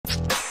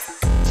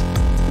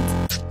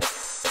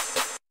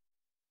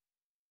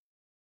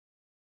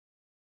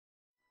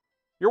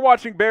You're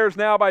watching Bears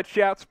Now by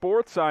Chat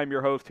Sports. I'm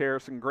your host,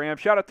 Harrison Graham.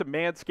 Shout out to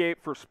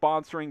Manscaped for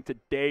sponsoring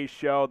today's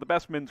show. The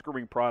best men's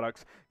grooming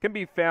products can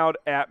be found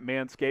at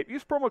Manscaped.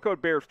 Use promo code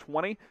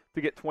BEARS20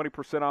 to get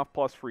 20% off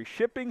plus free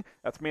shipping.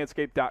 That's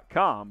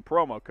manscaped.com,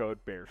 promo code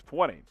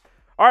BEARS20.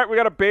 All right, we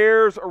got a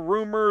Bears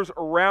rumors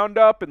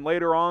roundup and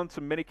later on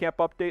some minicamp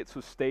updates,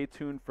 so stay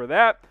tuned for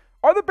that.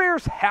 Are the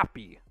Bears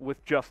happy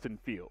with Justin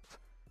Fields?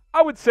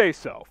 I would say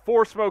so.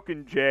 Four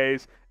Smoking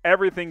Jays,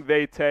 everything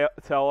they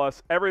tell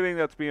us, everything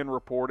that's being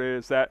reported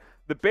is that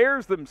the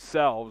Bears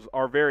themselves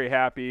are very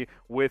happy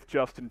with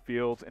Justin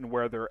Fields and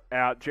where they're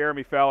at.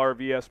 Jeremy Fowler of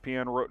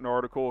ESPN wrote an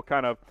article,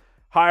 kind of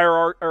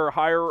hierarchy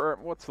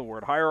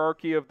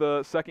of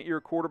the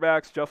second-year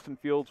quarterbacks. Justin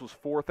Fields was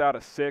 4th out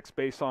of 6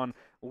 based on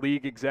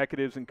league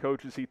executives and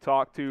coaches he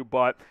talked to,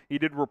 but he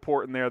did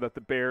report in there that the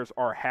Bears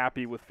are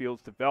happy with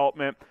Fields'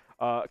 development.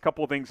 A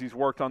couple of things he's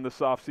worked on this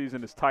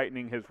offseason is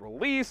tightening his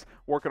release,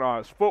 working on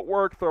his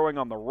footwork, throwing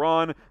on the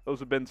run. Those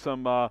have been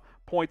some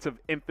points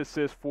of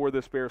emphasis for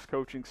this Bears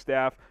coaching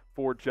staff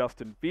for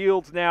Justin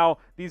Fields. Now,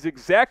 these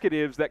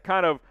executives that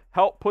kind of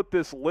help put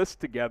this list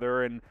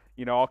together, and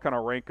I'll kind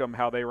of rank them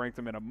how they ranked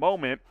them in a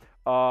moment,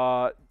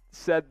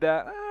 said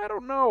that, I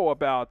don't know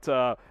about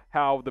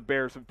how the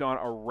Bears have done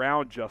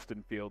around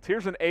Justin Fields.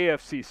 Here's an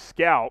AFC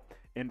scout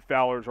in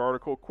Fowler's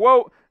article,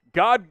 quote,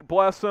 "God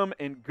bless him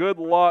and good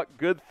luck.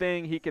 Good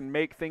thing he can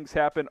make things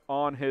happen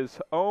on his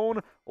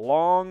own.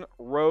 Long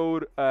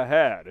road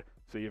ahead."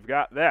 So you've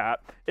got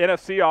that.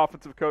 NFC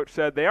offensive coach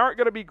said they aren't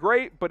going to be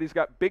great, but he's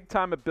got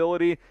big-time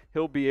ability.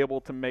 He'll be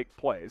able to make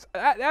plays.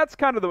 That's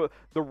kind of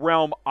the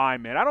realm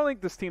I'm in. I don't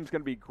think this team's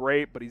going to be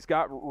great, but he's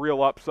got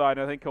real upside.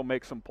 I think he'll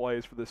make some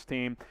plays for this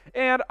team.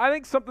 And I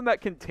think something that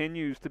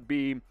continues to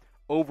be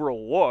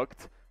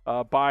overlooked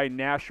by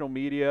national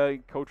media,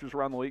 coaches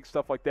around the league,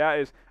 stuff like that,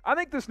 is I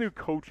think this new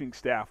coaching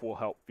staff will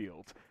help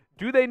Fields.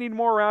 Do they need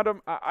more around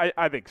him?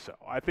 I think so.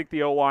 I think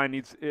the O-line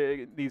needs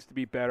to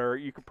be better.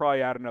 You could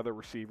probably add another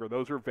receiver.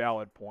 Those are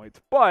valid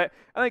points. But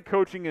I think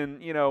coaching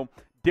and,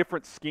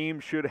 different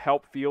schemes should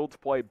help Fields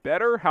play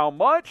better. How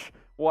much?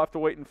 We'll have to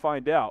wait and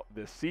find out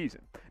this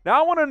season.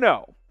 Now I want to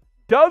know,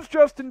 does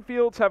Justin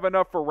Fields have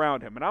enough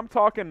around him? And I'm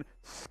talking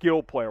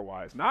skill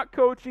player-wise, not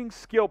coaching,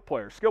 skill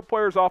players. Skill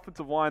players,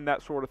 offensive line,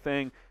 that sort of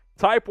thing.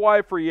 Type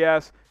Y for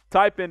yes,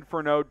 type in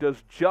for no.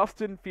 Does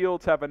Justin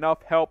Fields have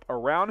enough help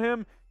around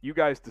him? You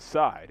guys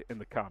decide in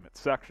the comments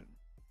section.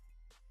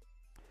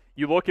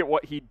 You look at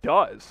what he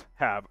does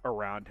have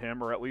around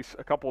him, or at least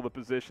a couple of the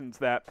positions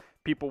that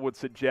people would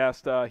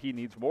suggest he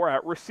needs more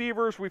at.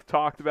 Receivers, we've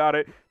talked about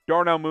it.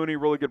 Darnell Mooney,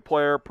 really good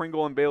player.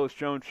 Pringle and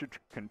Bayless-Jones should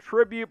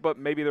contribute, but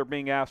maybe they're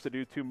being asked to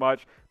do too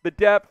much. The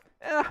depth,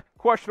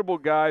 questionable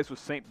guys with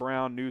St.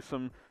 Brown,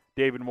 Newsome,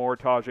 David Moore,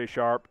 Tajay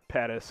Sharp,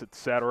 Pettis,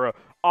 etc.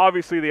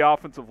 Obviously, the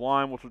offensive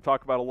line, which we'll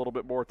talk about a little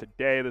bit more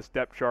today. This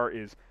depth chart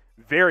is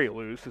very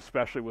loose,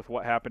 especially with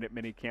what happened at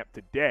minicamp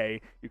today.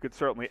 You could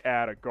certainly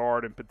add a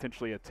guard and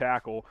potentially a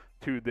tackle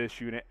to this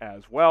unit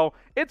as well.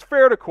 It's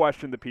fair to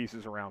question the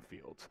pieces around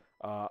Fields.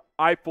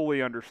 I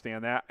fully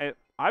understand that.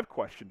 I've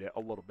questioned it a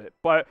little bit,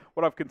 but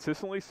what I've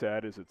consistently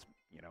said is it's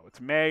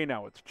May,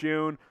 now it's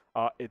June.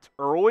 It's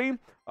early.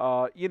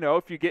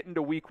 If you get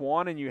into week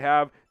 1 and you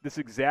have this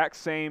exact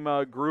same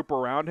group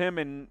around him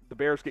and the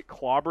Bears get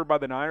clobbered by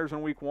the Niners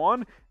in week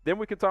 1, then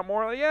we can talk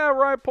more like,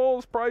 Ryan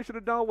Poles probably should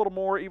have done a little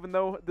more, even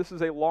though this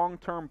is a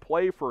long-term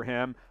play for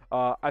him.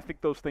 I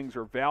think those things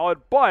are valid,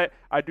 but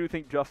I do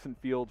think Justin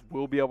Fields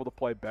will be able to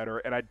play better,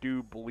 and I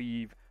do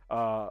believe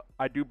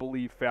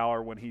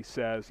Fowler when he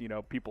says,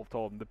 people have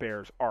told him the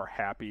Bears are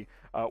happy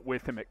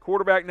with him at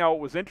quarterback. Now, what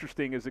was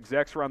interesting is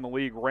execs around the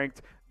league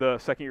ranked the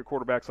second-year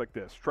quarterbacks like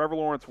this. Trevor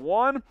Lawrence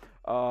 1,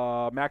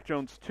 Mac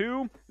Jones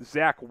 2,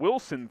 Zach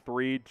Wilson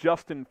 3,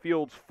 Justin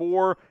Fields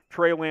 4,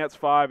 Trey Lance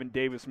 5, and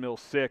Davis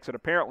Mills 6. And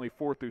apparently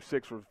 4 through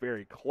 6 was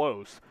very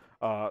close.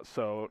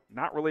 So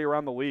not really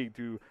around the league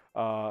do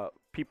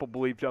people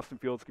believe Justin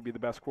Fields could be the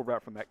best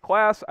quarterback from that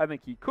class. I think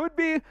he could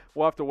be.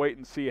 We'll have to wait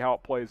and see how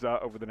it plays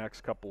out over the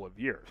next couple of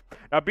years.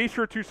 Now, be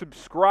sure to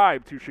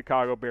subscribe to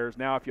Chicago Bears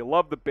Now. If you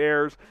love the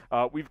Bears,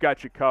 we've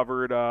got you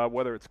covered,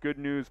 whether it's good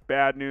news,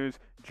 bad news,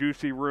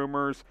 juicy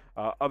rumors,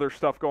 other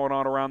stuff going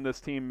on around this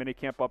team,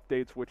 minicamp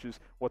updates, which is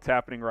what's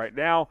happening right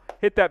now.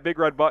 Hit that big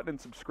red button and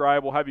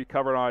subscribe. We'll have you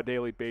covered on a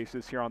daily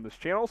basis here on this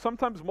channel,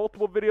 sometimes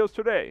multiple videos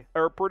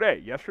per day.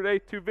 Yesterday,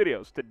 2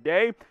 videos.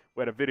 Today,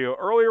 we had a video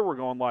earlier. We're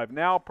going live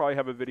now. Probably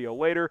have a video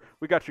later.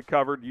 We got you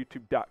covered,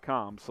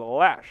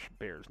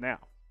 youtube.com/Bears Now.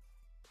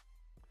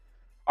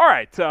 All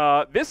right,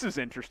 this is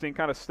interesting,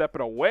 kind of stepping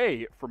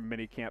away from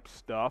minicamp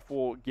stuff.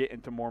 We'll get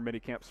into more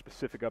minicamp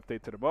specific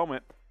updates in a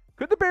moment.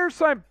 Could the Bears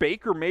sign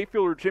Baker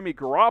Mayfield or Jimmy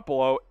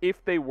Garoppolo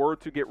if they were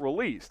to get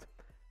released?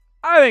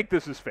 I think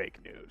this is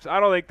fake news. I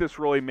don't think this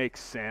really makes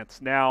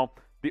sense. Now,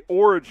 the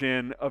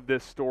origin of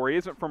this story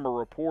isn't from a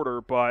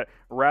reporter, but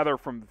rather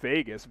from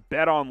Vegas.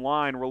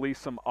 BetOnline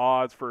released some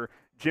odds for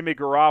Jimmy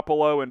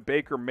Garoppolo and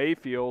Baker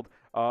Mayfield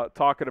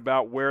talking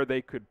about where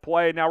they could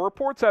play. Now,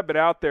 reports have been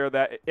out there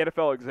that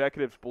NFL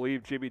executives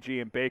believe Jimmy G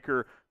and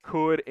Baker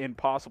could and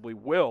possibly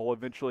will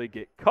eventually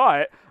get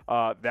cut.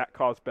 That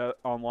caused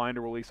BetOnline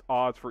to release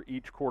odds for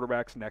each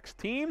quarterback's next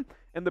team,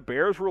 and the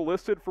Bears were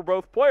listed for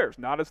both players,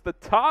 not as the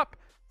top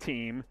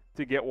team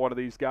to get one of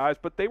these guys,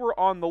 but they were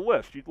on the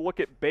list. You look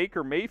at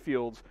Baker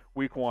Mayfield's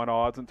Week 1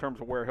 odds in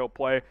terms of where he'll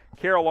play.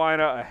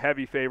 Carolina, a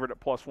heavy favorite at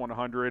plus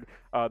 100.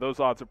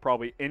 Those odds have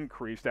probably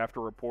increased after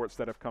reports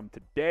that have come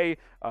today,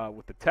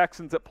 with the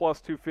Texans at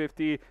plus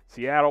 250,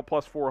 Seattle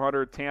plus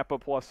 400, Tampa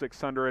plus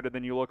 600, and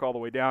then you look all the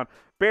way down.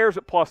 Bears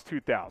at plus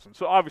 2,000.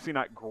 So obviously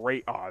not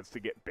great odds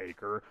to get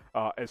Baker,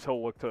 as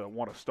he'll look to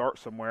want to start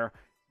somewhere.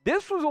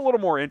 This was a little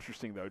more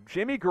interesting, though.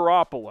 Jimmy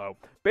Garoppolo,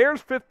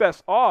 Bears' 5th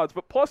best odds,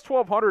 but plus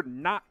 1,200,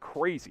 not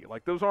crazy.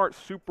 Like, those aren't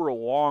super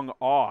long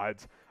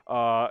odds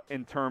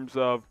in terms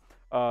of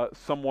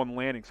someone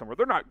landing somewhere.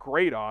 They're not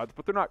great odds,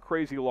 but they're not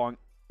crazy long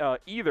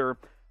either.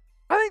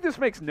 I think this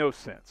makes no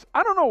sense.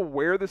 I don't know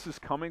where this is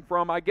coming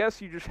from. I guess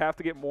you just have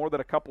to get more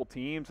than a couple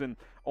teams, and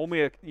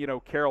only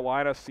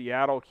Carolina,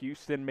 Seattle,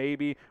 Houston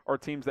maybe are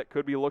teams that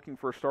could be looking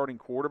for a starting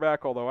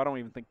quarterback, although I don't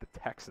even think the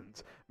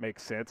Texans make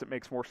sense. It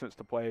makes more sense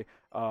to play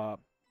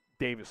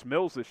Davis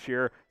Mills this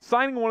year.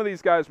 Signing one of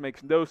these guys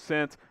makes no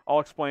sense.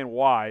 I'll explain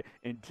why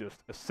in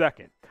just a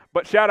second.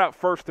 But shout out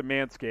first to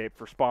Manscaped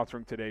for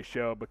sponsoring today's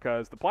show,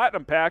 because the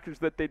Platinum Package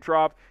that they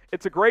dropped,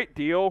 it's a great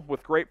deal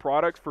with great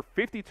products for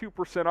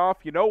 52% off.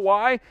 You know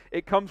why?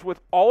 It comes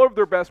with all of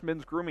their best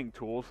men's grooming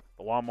tools,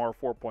 the Lawnmower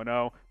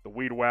 4.0, the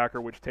Weed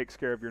Whacker, which takes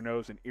care of your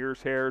nose and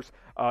ears hairs.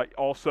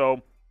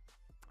 Also,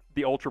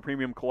 the Ultra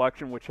Premium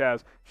Collection, which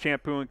has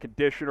shampoo and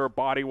conditioner,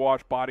 body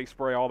wash, body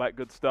spray, all that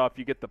good stuff.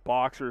 You get the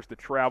boxers, the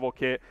travel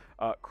kit,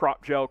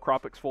 crop gel,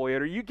 crop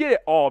exfoliator. You get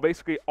it all,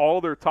 basically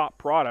all their top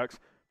products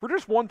for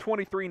just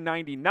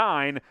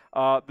 $123.99,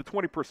 the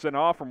 20%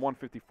 off from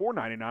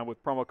 $154.99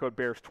 with promo code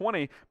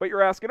BEARS20. But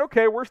you're asking,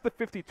 okay, where's the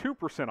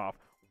 52% off?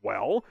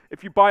 Well,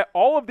 if you buy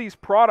all of these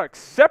products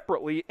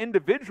separately,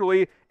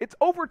 individually, it's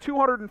over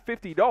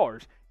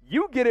 $250.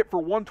 You get it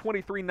for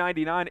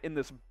 $123.99 in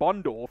this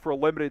bundle for a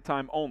limited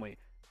time only.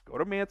 Go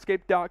to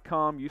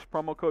manscaped.com, use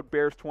promo code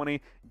BEARS20,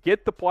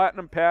 get the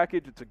Platinum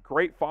Package. It's a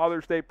great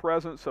Father's Day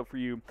present. So for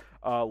you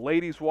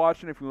ladies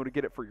watching, if you want to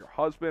get it for your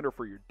husband or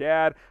for your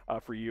dad,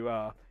 for you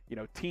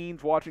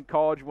teens watching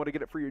college, you want to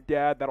get it for your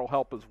dad, that'll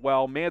help as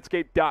well.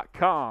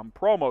 Manscaped.com,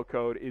 promo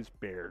code is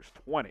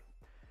BEARS20.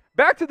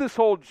 Back to this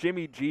whole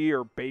Jimmy G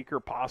or Baker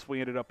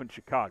possibly ended up in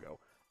Chicago.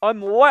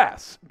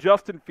 Unless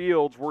Justin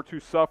Fields were to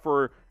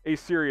suffer a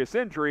serious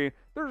injury,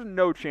 there's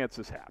no chance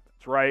this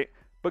happens, right?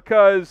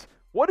 Because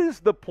what is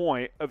the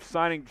point of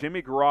signing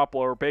Jimmy Garoppolo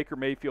or Baker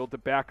Mayfield to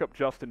back up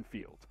Justin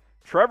Fields?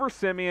 Trevor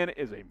Siemian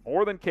is a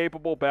more than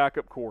capable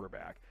backup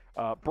quarterback.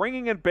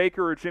 Bringing in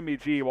Baker or Jimmy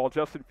G while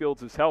Justin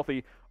Fields is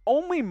healthy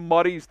only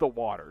muddies the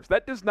waters.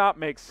 That does not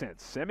make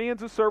sense.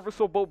 Siemian's a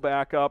serviceable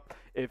backup.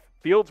 If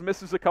Fields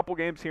misses a couple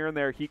games here and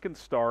there, he can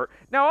start.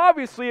 Now,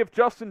 obviously, if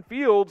Justin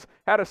Fields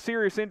had a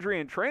serious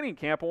injury in training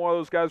camp and one of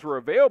those guys were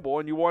available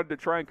and you wanted to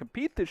try and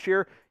compete this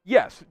year,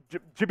 yes,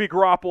 Jimmy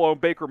Garoppolo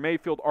and Baker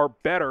Mayfield are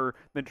better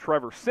than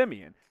Trevor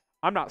Siemian.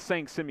 I'm not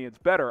saying Simeon's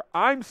better.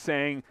 I'm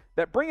saying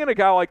that bringing a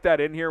guy like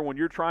that in here when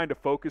you're trying to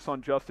focus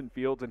on Justin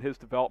Fields and his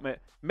development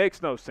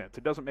makes no sense.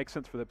 It doesn't make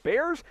sense for the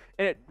Bears,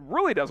 and it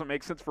really doesn't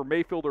make sense for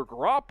Mayfield or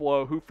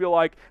Garoppolo, who feel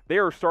like they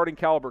are starting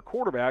caliber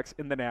quarterbacks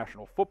in the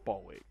National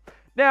Football League.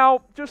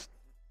 Now, just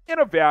in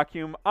a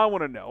vacuum, I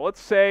want to know. Let's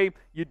say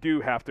you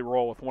do have to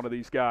roll with one of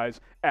these guys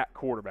at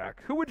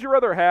quarterback. Who would you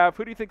rather have?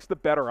 Who do you think is the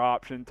better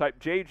option? Type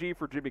JG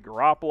for Jimmy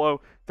Garoppolo.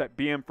 Type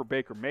BM for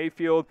Baker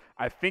Mayfield.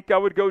 I think I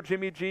would go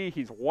Jimmy G.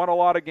 He's won a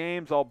lot of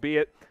games,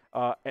 albeit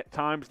at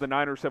times the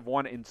Niners have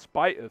won in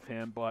spite of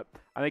him, but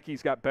I think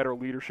he's got better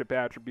leadership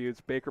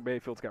attributes. Baker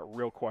Mayfield's got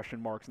real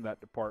question marks in that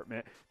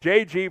department.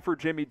 JG for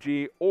Jimmy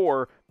G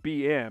or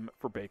BM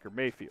for Baker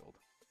Mayfield.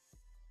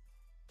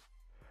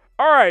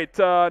 All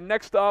right,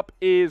 next up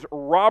is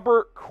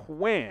Robert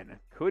Quinn.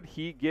 Could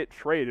he get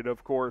traded?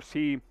 Of course,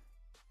 he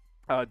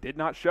did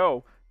not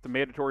show the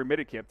mandatory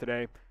minicamp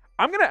today.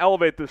 I'm going to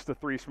elevate this to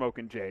 3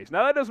 smoking J's.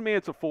 Now, that doesn't mean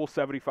it's a full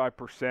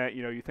 75%.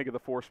 You know, you think of the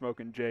 4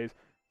 smoking J's.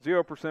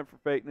 0% for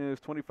fake news,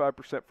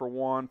 25% for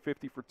 1,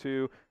 50 for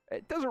 2.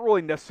 It doesn't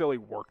really necessarily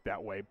work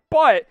that way.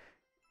 But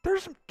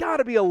there's got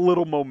to be a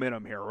little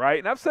momentum here, right?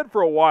 And I've said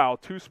for a while,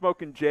 2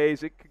 smoking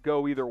J's, it could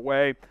go either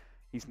way.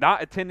 He's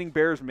not attending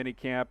Bears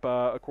minicamp,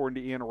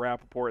 according to Ian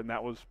Rappaport, and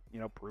that was,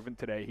 proven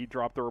today. He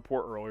dropped the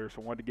report earlier,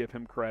 so I wanted to give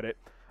him credit.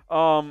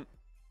 The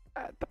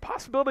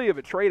possibility of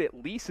a trade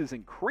at least has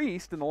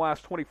increased in the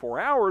last 24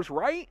 hours,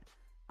 right?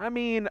 I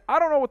mean, I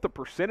don't know what the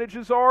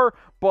percentages are,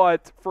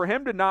 but for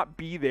him to not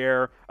be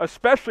there,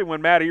 especially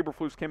when Matt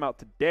Eberflus came out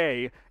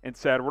today and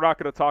said, we're not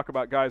going to talk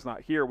about guys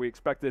not here. We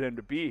expected him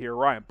to be here.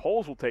 Ryan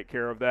Poles will take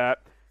care of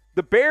that.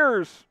 The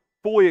Bears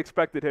fully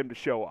expected him to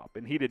show up,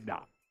 and he did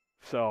not.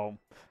 So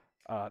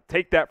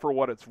Take that for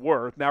what it's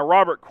worth. Now,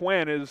 Robert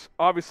Quinn is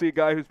obviously a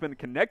guy who's been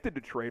connected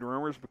to trade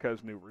rumors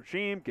because new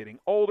regime, getting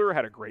older,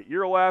 had a great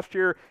year last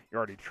year. You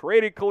already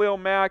traded Khalil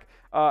Mack.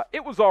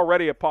 It was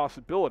already a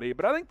possibility,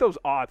 but I think those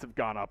odds have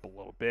gone up a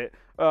little bit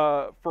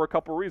for a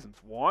couple reasons.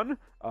 One,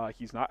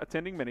 he's not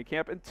attending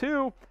minicamp, and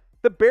two,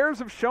 the Bears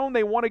have shown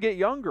they want to get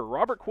younger.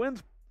 Robert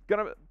Quinn's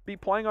going to be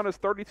playing on his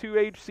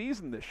 32-age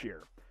season this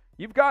year.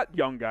 You've got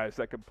young guys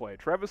that can play.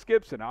 Travis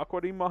Gibson,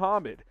 Aquadim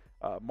Muhammad,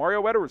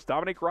 Mario Edwards,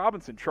 Dominic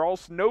Robinson,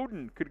 Charles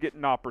Snowden could get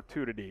an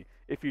opportunity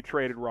if you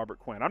traded Robert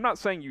Quinn. I'm not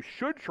saying you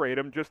should trade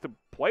him just to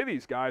play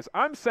these guys.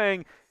 I'm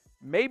saying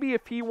maybe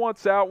if he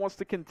wants out, wants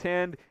to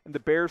contend, and the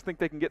Bears think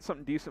they can get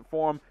something decent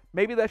for him,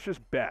 maybe that's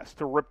just best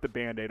to rip the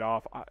Band-Aid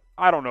off.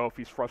 I don't know if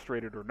he's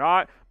frustrated or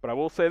not, but I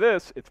will say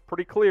this. It's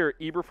pretty clear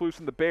Eberflus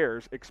and the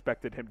Bears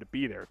expected him to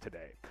be there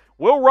today.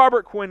 Will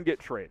Robert Quinn get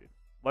traded?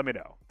 Let me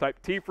know.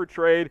 Type T for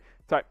trade,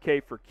 type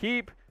K for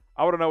keep.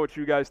 I want to know what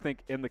you guys think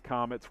in the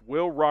comments.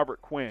 Will Robert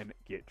Quinn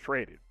get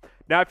traded?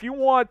 Now, if you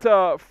want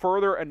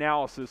further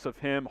analysis of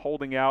him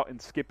holding out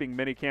and skipping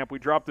minicamp, we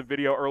dropped a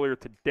video earlier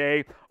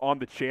today on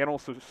the channel,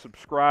 so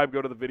subscribe,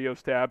 go to the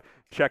videos tab,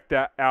 check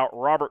that out.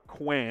 Robert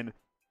Quinn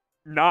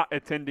not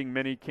attending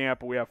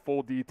minicamp. We have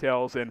full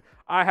details, and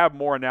I have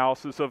more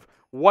analysis of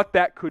what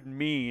that could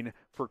mean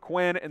for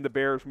Quinn and the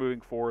Bears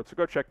moving forward. So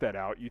go check that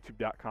out,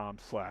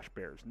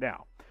 youtube.com/Bears.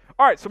 Now,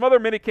 all right, some other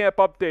minicamp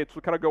updates.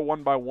 We'll kind of go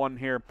one by one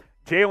here.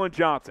 Jaylon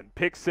Johnson,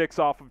 pick 6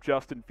 off of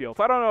Justin Fields.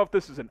 I don't know if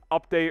this is an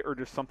update or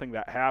just something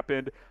that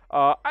happened.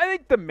 I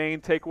think the main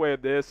takeaway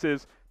of this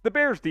is the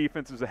Bears'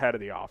 defense is ahead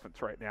of the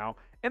offense right now,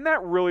 and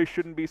that really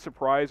shouldn't be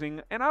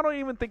surprising, and I don't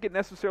even think it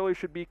necessarily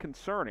should be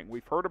concerning.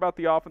 We've heard about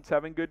the offense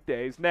having good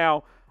days.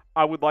 Now,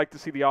 I would like to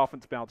see the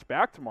offense bounce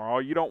back tomorrow.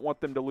 You don't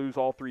want them to lose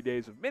all 3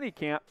 days of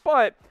minicamp,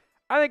 but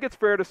I think it's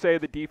fair to say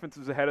the defense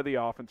is ahead of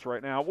the offense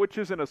right now, which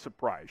isn't a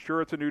surprise.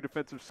 Sure, it's a new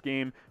defensive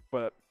scheme,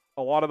 but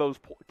a lot of those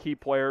key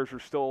players are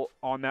still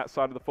on that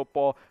side of the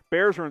football.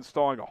 Bears are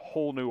installing a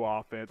whole new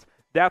offense.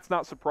 That's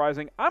not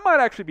surprising. I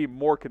might actually be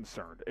more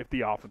concerned if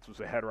the offense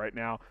was ahead right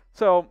now.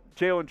 So,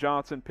 Jaylon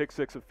Johnson, pick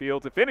 6 of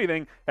Fields. If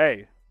anything,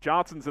 hey,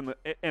 Johnson's in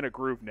a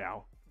groove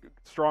now.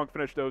 Strong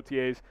finish to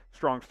OTAs,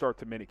 strong start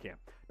to minicamp.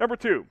 Number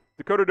 2,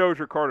 Dakota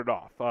Dozier carted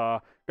off.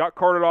 Got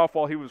carted off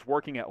while he was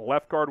working at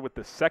left guard with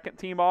the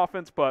second-team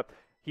offense, but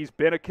he's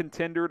been a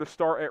contender to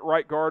start at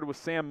right guard with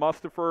Sam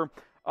Mustipher.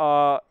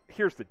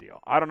 Here's the deal.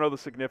 I don't know the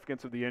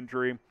significance of the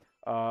injury,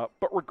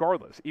 but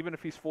regardless, even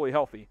if he's fully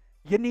healthy,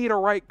 you need a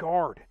right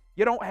guard.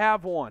 You don't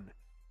have one.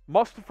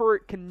 Mustipher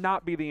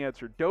cannot be the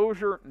answer.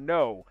 Dozier,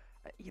 no.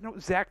 You know,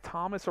 Zach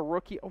Thomas, a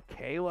rookie,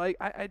 okay.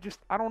 I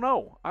don't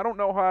know. I don't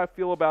know how I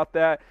feel about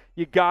that.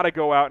 You got to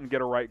go out and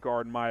get a right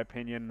guard, in my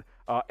opinion.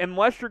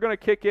 Unless you're going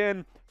to kick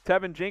in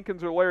Tevin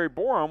Jenkins or Larry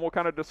Borom. We'll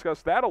kind of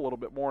discuss that a little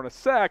bit more in a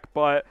sec,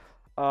 but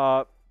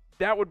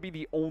that would be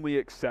the only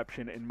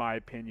exception, in my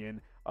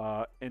opinion,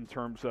 in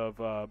terms of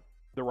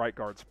the right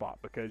guard spot,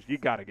 because you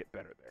got to get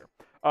better there.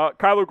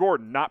 Kyler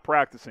Gordon, not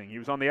practicing. He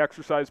was on the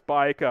exercise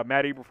bike.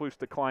 Matt Eberflus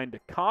declined to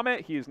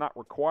comment. He is not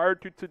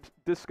required to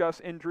discuss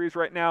injuries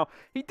right now.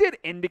 He did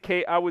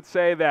indicate, I would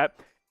say, that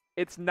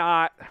it's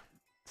not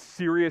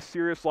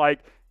serious, like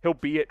he'll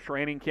be at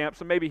training camp,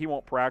 so maybe he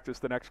won't practice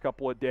the next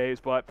couple of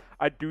days, but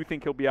I do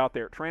think he'll be out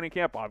there at training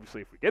camp.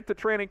 Obviously, if we get to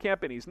training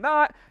camp and he's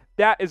not,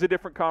 that is a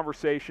different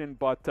conversation,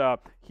 but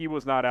he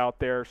was not out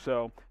there,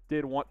 so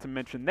did want to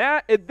mention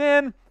that. And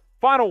then,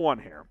 final one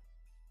here.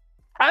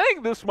 I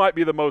think this might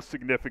be the most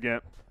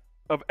significant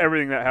of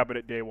everything that happened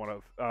at day one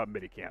of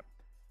minicamp.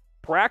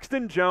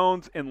 Braxton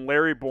Jones and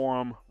Larry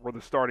Borom were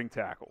the starting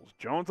tackles.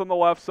 Jones on the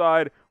left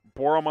side,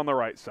 Borom on the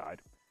right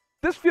side.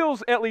 This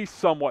feels at least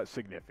somewhat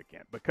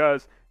significant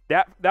because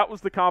that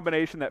was the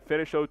combination that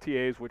finished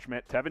OTAs, which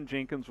meant Tevin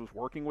Jenkins was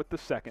working with the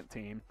second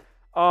team.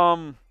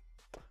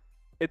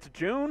 It's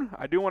June.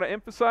 I do want to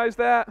emphasize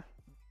that.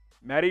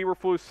 Matt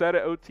Eberflus said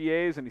at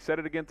OTAs, and he said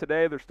it again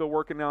today, they're still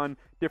working on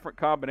different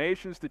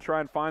combinations to try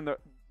and find the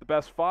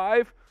best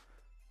 5.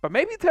 But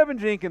maybe Tevin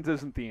Jenkins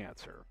isn't the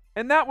answer.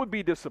 And that would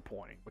be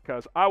disappointing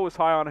because I was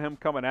high on him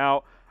coming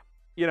out.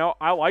 You know,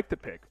 I like the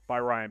pick by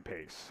Ryan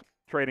Pace,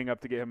 trading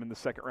up to get him in the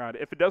second round.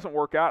 If it doesn't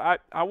work out,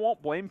 I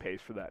won't blame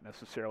Pace for that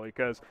necessarily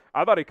because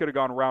I thought he could have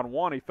gone round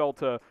 1. He fell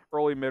to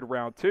early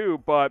mid-round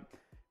 2. But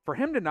for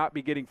him to not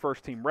be getting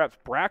first-team reps,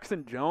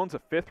 Braxton Jones, a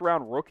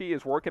 5th-round rookie,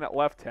 is working at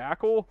left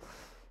tackle.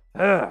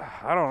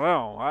 I don't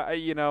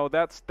know.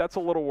 That's a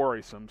little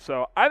worrisome.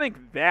 So I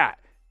think that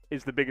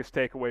is the biggest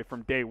takeaway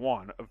from day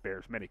one of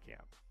Bears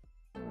minicamp.